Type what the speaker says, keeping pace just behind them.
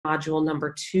module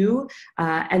number 2,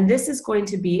 and this is going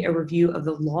to be a review of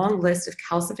the long list of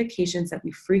calcifications that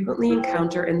we frequently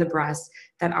encounter in the breast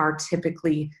that are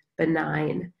typically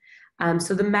benign.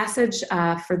 So the message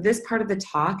for this part of the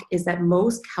talk is that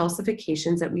most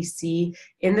calcifications that we see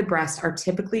in the breast are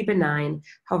typically benign.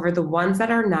 However, the ones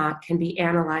that are not can be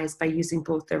analyzed by using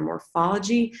both their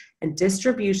morphology and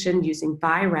distribution using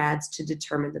BI-RADS to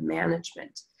determine the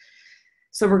management.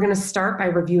 So we're going to start by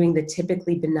reviewing the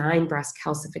typically benign breast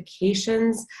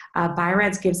calcifications.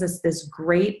 BI-RADS gives us this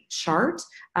great chart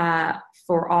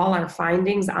for all our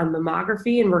findings on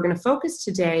mammography, and we're going to focus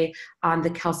today on the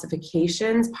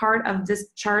calcifications part of this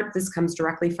chart. This comes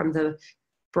directly from the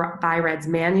BI-RADS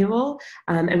manual,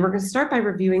 and we're going to start by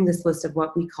reviewing this list of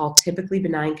what we call typically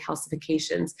benign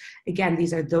calcifications. Again,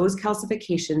 these are those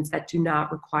calcifications that do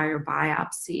not require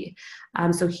biopsy.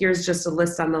 So here's just a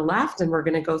list on the left, and we're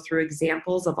going to go through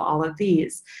examples of all of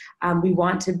these.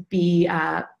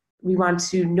 We want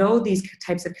to know these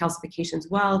types of calcifications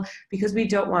well because we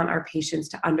don't want our patients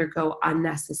to undergo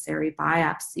unnecessary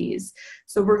biopsies.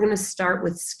 So we're going to start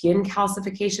with skin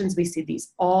calcifications. We see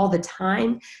these all the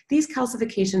time. These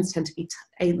calcifications tend to be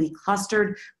tightly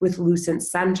clustered with lucent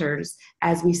centers,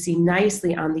 as we see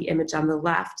nicely on the image on the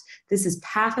left. This is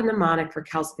pathognomonic for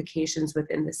calcifications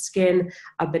within the skin,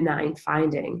 a benign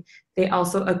finding. They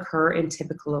also occur in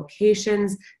typical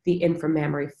locations: the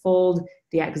inframammary fold,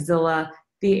 the axilla,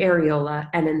 the areola,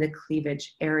 and in the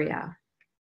cleavage area.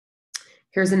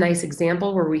 Here's a nice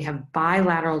example where we have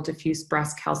bilateral diffuse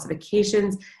breast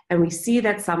calcifications, and we see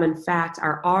that some, in fact,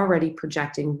 are already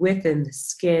projecting within the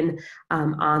skin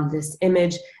on this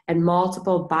image, and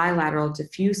multiple bilateral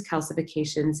diffuse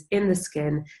calcifications in the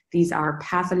skin. These are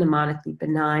pathognomically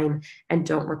benign and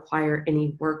don't require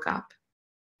any workup.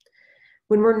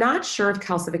 When we're not sure if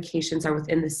calcifications are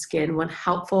within the skin, one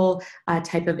helpful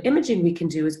type of imaging we can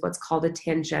do is what's called a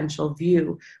tangential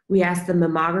view. We ask the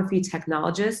mammography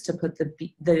technologist to put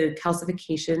the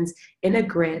calcifications in a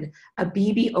grid, a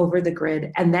BB over the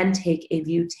grid, and then take a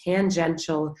view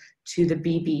tangential to the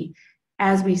BB.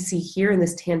 As we see here in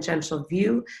this tangential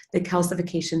view, the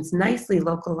calcifications nicely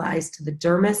localized to the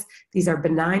dermis. These are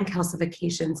benign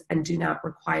calcifications and do not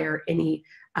require any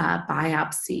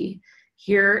biopsy.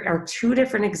 Here are 2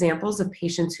 different examples of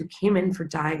patients who came in for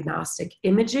diagnostic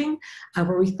imaging,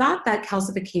 where we thought that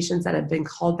calcifications that had been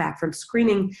called back from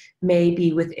screening may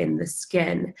be within the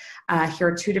skin. Here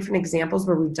are 2 different examples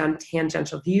where we've done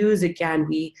tangential views. Again,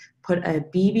 we put a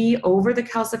BB over the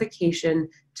calcification,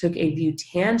 took a view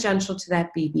tangential to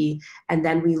that BB, and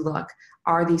then we look,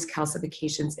 are these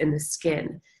calcifications in the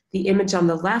skin? The image on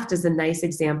the left is a nice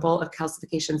example of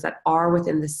calcifications that are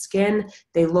within the skin.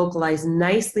 They localize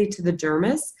nicely to the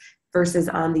dermis, versus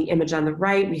on the image on the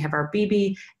right, we have our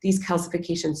BB. These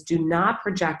calcifications do not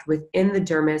project within the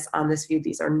dermis on this view.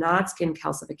 These are not skin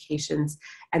calcifications,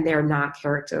 and they are not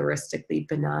characteristically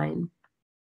benign.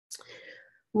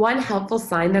 One helpful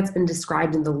sign that's been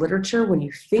described in the literature when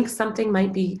you think something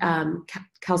might be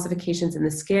calcifications in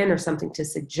the skin, or something to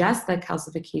suggest that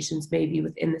calcifications may be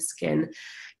within the skin,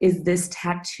 is this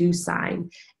tattoo sign.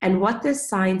 And what this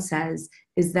sign says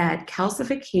is that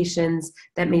calcifications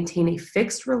that maintain a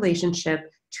fixed relationship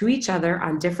to each other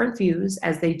on different views,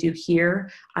 as they do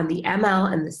here on the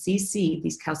ML and the CC,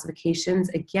 these calcifications,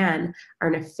 again,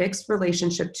 are in a fixed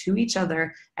relationship to each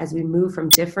other as we move from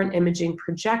different imaging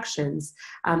projections,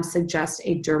 suggest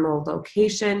a dermal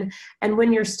location. And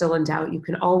when you're still in doubt, you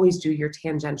can always do your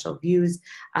tangential views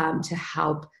to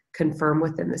help confirm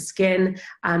within the skin.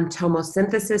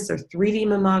 Tomosynthesis or 3D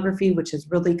mammography, which has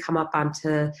really come up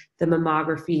onto the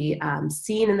mammography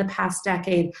scene in the past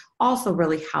decade, also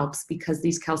really helps because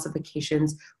these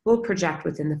calcifications will project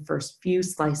within the first few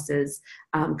slices,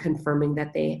 confirming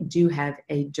that they do have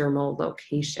a dermal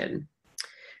location.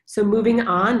 So moving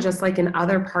on, just like in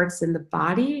other parts in the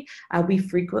body, we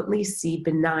frequently see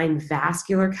benign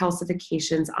vascular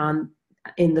calcifications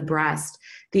in the breast.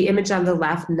 The image on the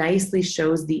left nicely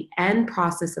shows the end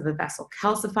process of a vessel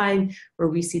calcifying, where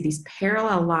we see these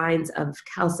parallel lines of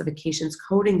calcifications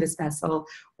coating this vessel,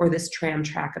 or this tram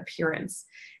track appearance.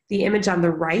 The image on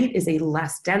the right is a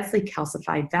less densely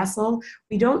calcified vessel.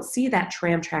 We don't see that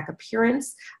tram track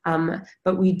appearance,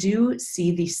 but we do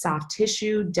see the soft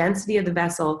tissue density of the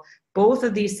vessel. Both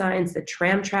of these signs, the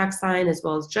tram track sign as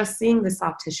well as just seeing the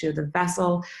soft tissue of the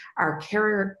vessel, are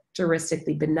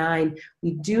characteristically benign.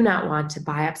 We do not want to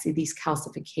biopsy these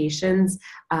calcifications.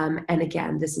 And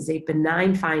again, this is a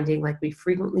benign finding like we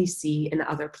frequently see in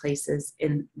other places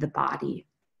in the body.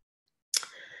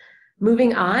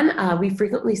 Moving on, we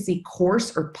frequently see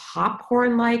coarse or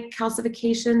popcorn-like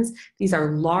calcifications. These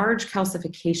are large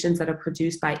calcifications that are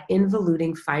produced by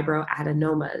involuting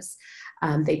fibroadenomas.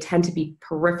 They tend to be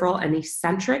peripheral and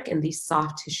eccentric in these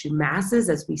soft tissue masses,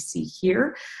 as we see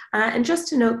here. And just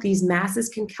to note, these masses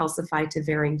can calcify to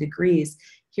varying degrees.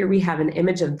 Here we have an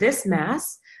image of this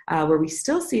mass, where we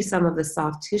still see some of the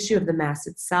soft tissue of the mass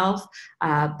itself,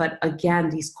 but again,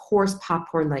 these coarse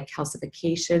popcorn-like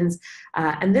calcifications.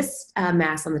 And this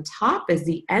mass on the top is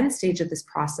the end stage of this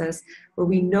process, where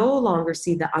we no longer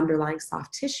see the underlying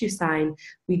soft tissue sign.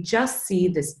 We just see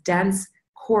this dense,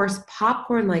 coarse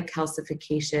popcorn-like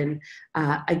calcification.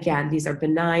 Again, these are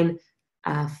benign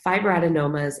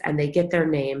fibroadenomas, and they get their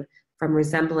name from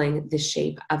resembling the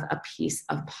shape of a piece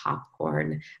of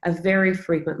popcorn, a very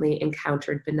frequently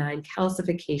encountered benign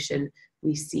calcification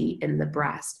we see in the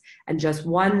breast. And just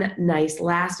one nice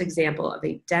last example of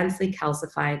a densely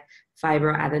calcified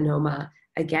fibroadenoma.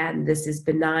 Again, this is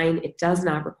benign. It does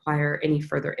not require any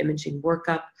further imaging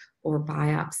workup or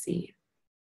biopsy.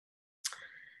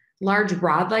 Large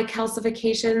rod-like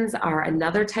calcifications are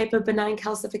another type of benign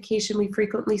calcification we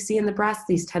frequently see in the breast.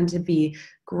 These tend to be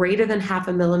greater than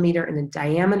 0.5 millimeter in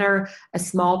diameter. A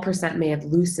small percent may have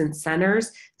lucent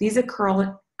centers. These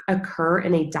occur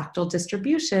in a ductal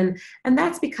distribution, and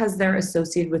that's because they're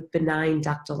associated with benign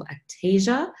ductal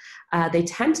ectasia. They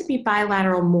tend to be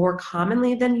bilateral more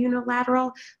commonly than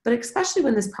unilateral, but especially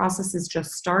when this process is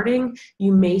just starting,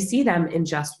 you may see them in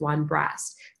just one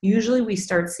breast. Usually we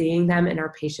start seeing them in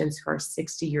our patients who are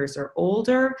 60 years or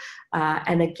older.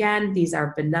 And again, these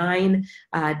are benign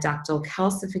ductal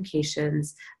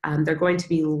calcifications. They're going to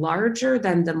be larger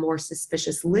than the more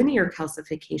suspicious linear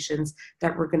calcifications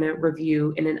that we're going to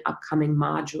review in an upcoming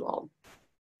module.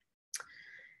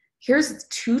 Here's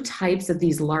two types of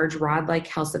these large rod-like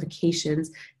calcifications.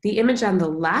 The image on the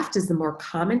left is the more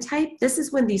common type. This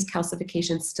is when these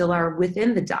calcifications still are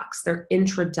within the ducts. They're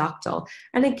intraductal.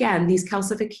 And again, these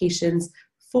calcifications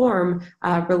form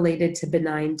related to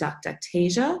benign duct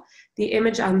ectasia. The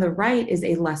image on the right is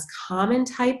a less common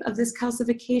type of this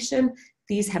calcification.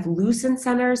 These have lucent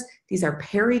centers. These are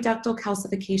periductal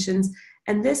calcifications.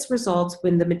 And this results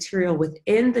when the material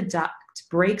within the duct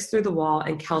breaks through the wall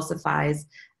and calcifies,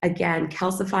 again,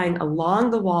 calcifying along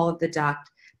the wall of the duct,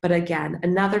 but again,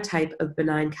 another type of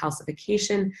benign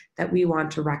calcification that we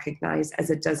want to recognize, as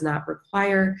it does not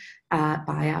require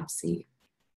biopsy.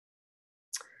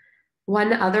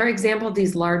 One other example of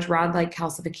these large rod-like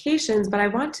calcifications, but I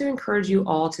want to encourage you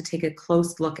all to take a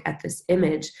close look at this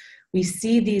image. We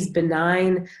see these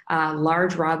benign,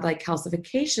 large rod-like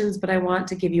calcifications, but I want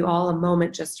to give you all a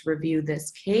moment just to review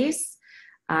this case.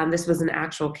 This was an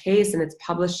actual case, and it's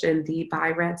published in the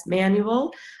BI-RADS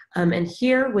manual. And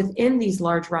here, within these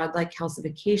large rod-like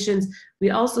calcifications,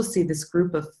 we also see this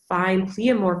group of fine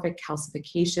pleomorphic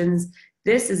calcifications.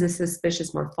 This is a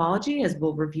suspicious morphology, as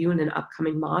we'll review in an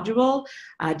upcoming module.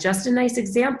 Just a nice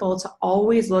example to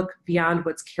always look beyond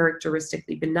what's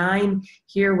characteristically benign.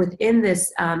 Here, within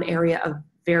this area of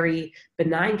very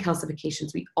benign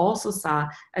calcifications, we also saw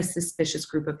a suspicious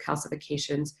group of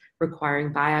calcifications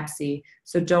requiring biopsy.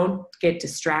 So don't get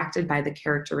distracted by the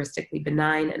characteristically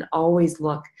benign, and always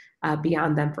look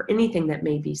beyond them for anything that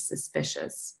may be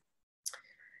suspicious.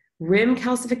 Rim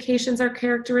calcifications are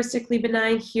characteristically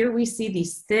benign. Here we see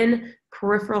these thin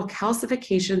peripheral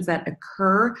calcifications that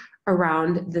occur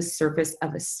around the surface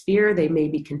of a sphere. They may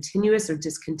be continuous or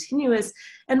discontinuous,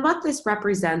 and what this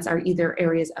represents are either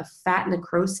areas of fat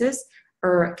necrosis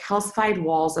or calcified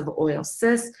walls of oil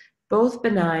cysts, both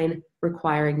benign,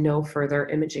 requiring no further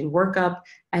imaging workup,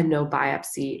 and no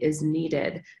biopsy is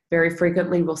needed. Very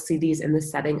frequently, we'll see these in the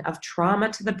setting of trauma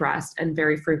to the breast, and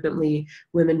very frequently,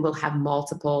 women will have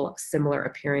multiple similar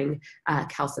appearing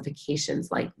calcifications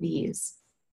like these.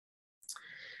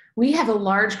 We have a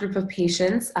large group of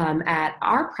patients at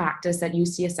our practice at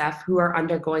UCSF who are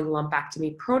undergoing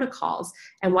lumpectomy protocols.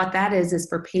 And what that is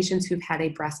for patients who've had a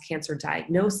breast cancer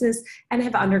diagnosis and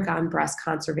have undergone breast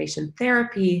conservation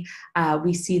therapy.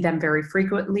 We see them very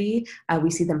frequently.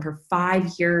 We see them for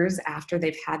 5 years after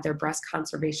they've had their breast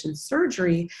conservation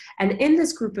surgery. And in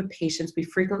this group of patients, we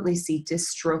frequently see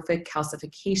dystrophic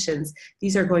calcifications.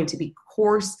 These are going to be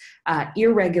coarse,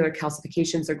 irregular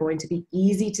calcifications. Are going to be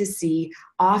easy to see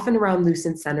often around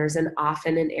loosened centers and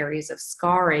often in areas of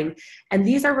scarring. And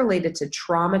these are related to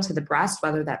trauma to the breast,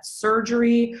 whether that's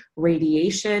surgery,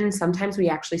 radiation. Sometimes we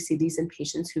actually see these in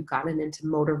patients who've gotten into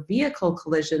motor vehicle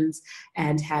collisions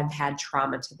and have had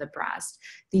trauma to the breast.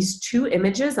 These two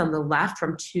images on the left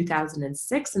from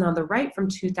 2006 and on the right from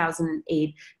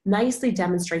 2008 nicely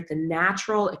demonstrate the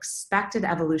natural expected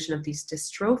evolution of these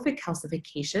dystrophic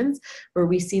calcifications, where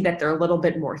we see that they're a little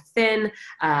bit more thin,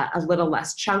 a little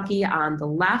less chunky on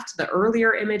the left, the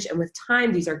earlier image, and with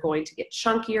time these are going to get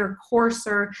chunkier,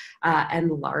 coarser, and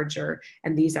larger,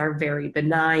 and these are very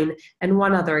benign. And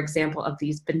one other example of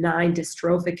these benign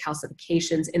dystrophic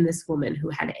calcifications in this woman who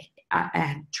had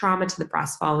trauma to the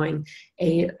breast following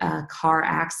a car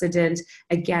accident.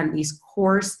 Again, these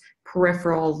coarse,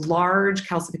 peripheral, large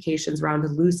calcifications around a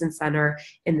loosened center,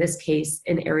 in this case,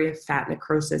 an area of fat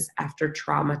necrosis after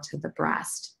trauma to the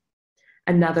breast.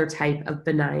 Another type of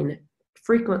benign,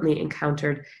 frequently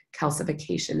encountered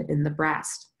calcification in the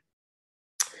breast.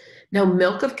 Now,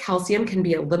 milk of calcium can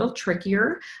be a little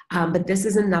trickier, but this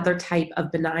is another type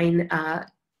of benign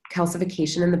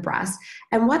calcification in the breast.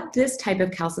 And what this type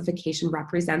of calcification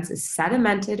represents is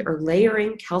sedimented or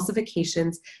layering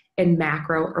calcifications in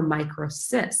macro or micro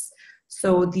cysts.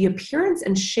 So the appearance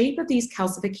and shape of these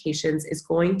calcifications is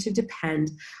going to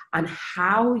depend on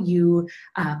how you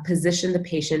position the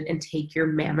patient and take your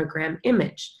mammogram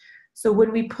image. So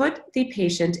when we put the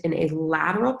patient in a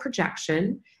lateral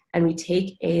projection and we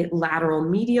take a lateral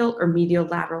medial or medial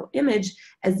lateral image,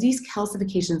 as these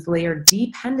calcifications layer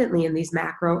dependently in these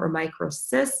macro or micro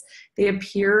cysts, they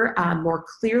appear more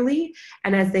clearly.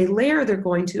 And as they layer, they're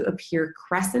going to appear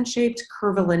crescent-shaped,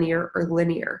 curvilinear, or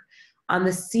linear. On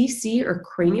the CC or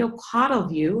cranial caudal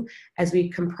view, as we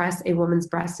compress a woman's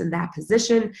breast in that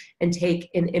position and take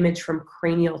an image from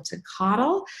cranial to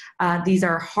caudal, these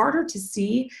are harder to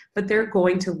see, but they're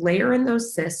going to layer in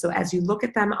those cysts. So as you look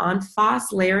at them on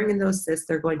FOSS layering in those cysts,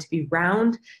 they're going to be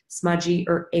round, smudgy,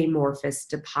 or amorphous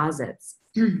deposits.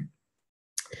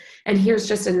 And here's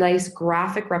just a nice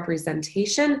graphic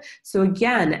representation. So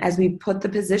again, as we put the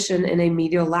position in a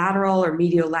medial-lateral or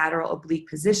medial-lateral oblique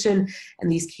position,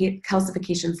 and these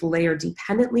calcifications layer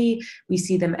dependently, we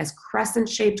see them as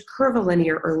crescent-shaped,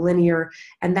 curvilinear, or linear,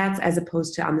 and that's as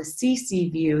opposed to on the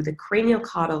CC view, the cranial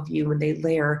caudal view, when they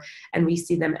layer, and we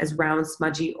see them as round,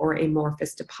 smudgy, or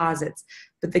amorphous deposits.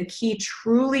 But the key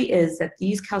truly is that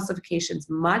these calcifications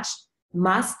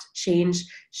must change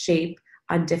shape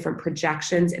on different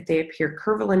projections. If they appear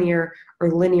curvilinear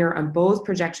or linear on both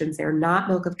projections, they are not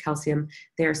milk of calcium,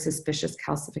 they are suspicious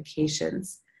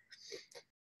calcifications.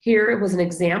 Here was an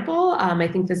example. I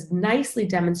think this nicely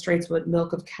demonstrates what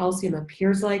milk of calcium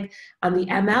appears like. On the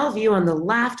ML view on the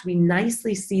left, we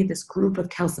nicely see this group of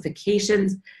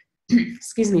calcifications.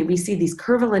 Excuse me, we see these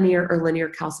curvilinear or linear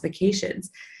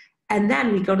calcifications. And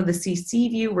then we go to the CC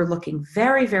view, we're looking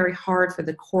very, very hard for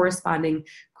the corresponding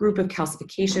group of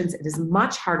calcifications. It is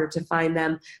much harder to find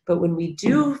them, but when we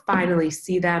do finally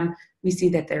see them, we see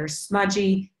that they're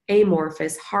smudgy,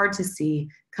 amorphous, hard to see,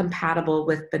 compatible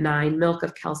with benign milk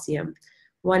of calcium.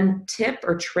 One tip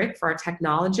or trick for our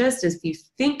technologist is if you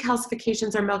think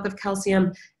calcifications are milk of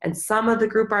calcium and some of the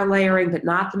group are layering, but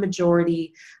not the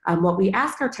majority, what we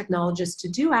ask our technologist to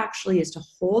do actually is to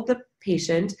hold the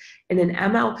patient in an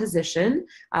ML position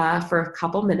for a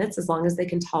couple minutes, as long as they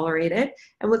can tolerate it.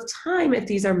 And with time, if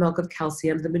these are milk of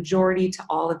calcium, the majority to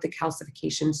all of the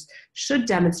calcifications should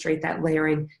demonstrate that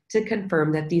layering to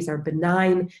confirm that these are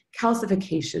benign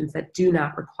calcifications that do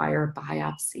not require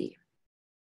biopsy.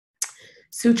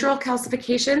 Sutural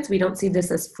calcifications, we don't see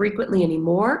this as frequently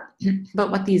anymore,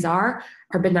 but what these are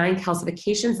benign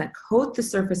calcifications that coat the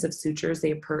surface of sutures.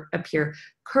 They appear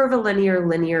curvilinear,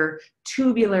 linear,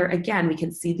 tubular. Again, we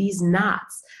can see these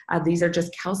knots. These are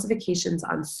just calcifications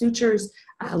on sutures,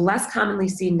 less commonly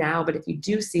seen now, but if you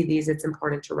do see these, it's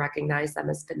important to recognize them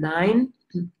as benign.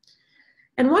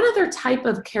 And one other type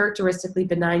of characteristically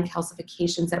benign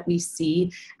calcifications that we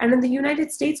see, and in the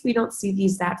United States we don't see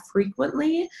these that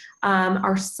frequently,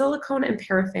 are silicone and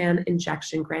paraffin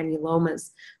injection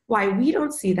granulomas. Why we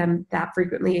don't see them that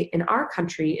frequently in our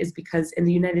country is because in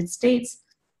the United States,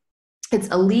 it's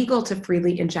illegal to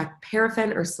freely inject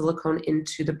paraffin or silicone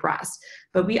into the breast,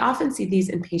 but we often see these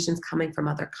in patients coming from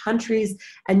other countries,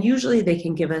 and usually they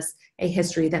can give us a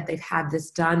history that they've had this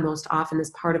done most often as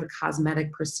part of a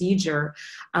cosmetic procedure.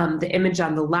 The image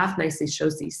on the left nicely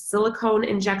shows these silicone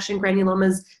injection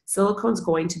granulomas. Silicone's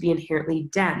going to be inherently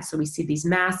dense, so we see these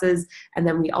masses, and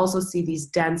then we also see these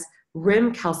dense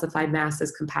rim calcified mass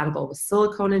is compatible with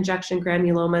silicone injection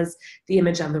granulomas. The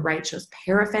image on the right shows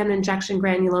paraffin injection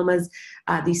granulomas.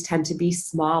 These tend to be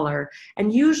smaller.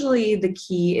 And usually the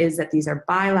key is that these are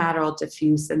bilateral,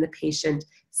 diffuse, and the patient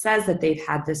says that they've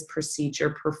had this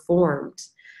procedure performed.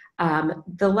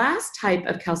 The last type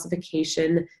of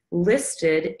calcification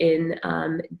listed in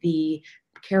the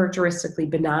characteristically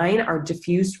benign are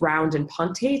diffuse, round, and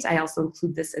punctate. I also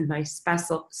include this in my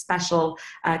special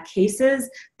cases,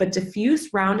 but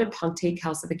diffuse, round, and punctate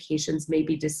calcifications may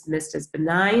be dismissed as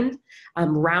benign.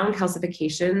 Round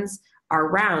calcifications are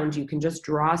round. You can just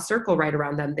draw a circle right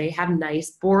around them. They have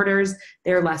nice borders.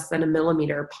 They're less than 1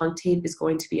 millimeter. Punctate is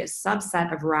going to be a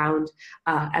subset of round,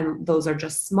 and those are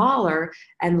just smaller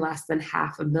and less than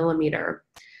 0.5 millimeter.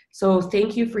 So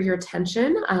thank you for your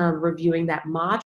attention reviewing that module.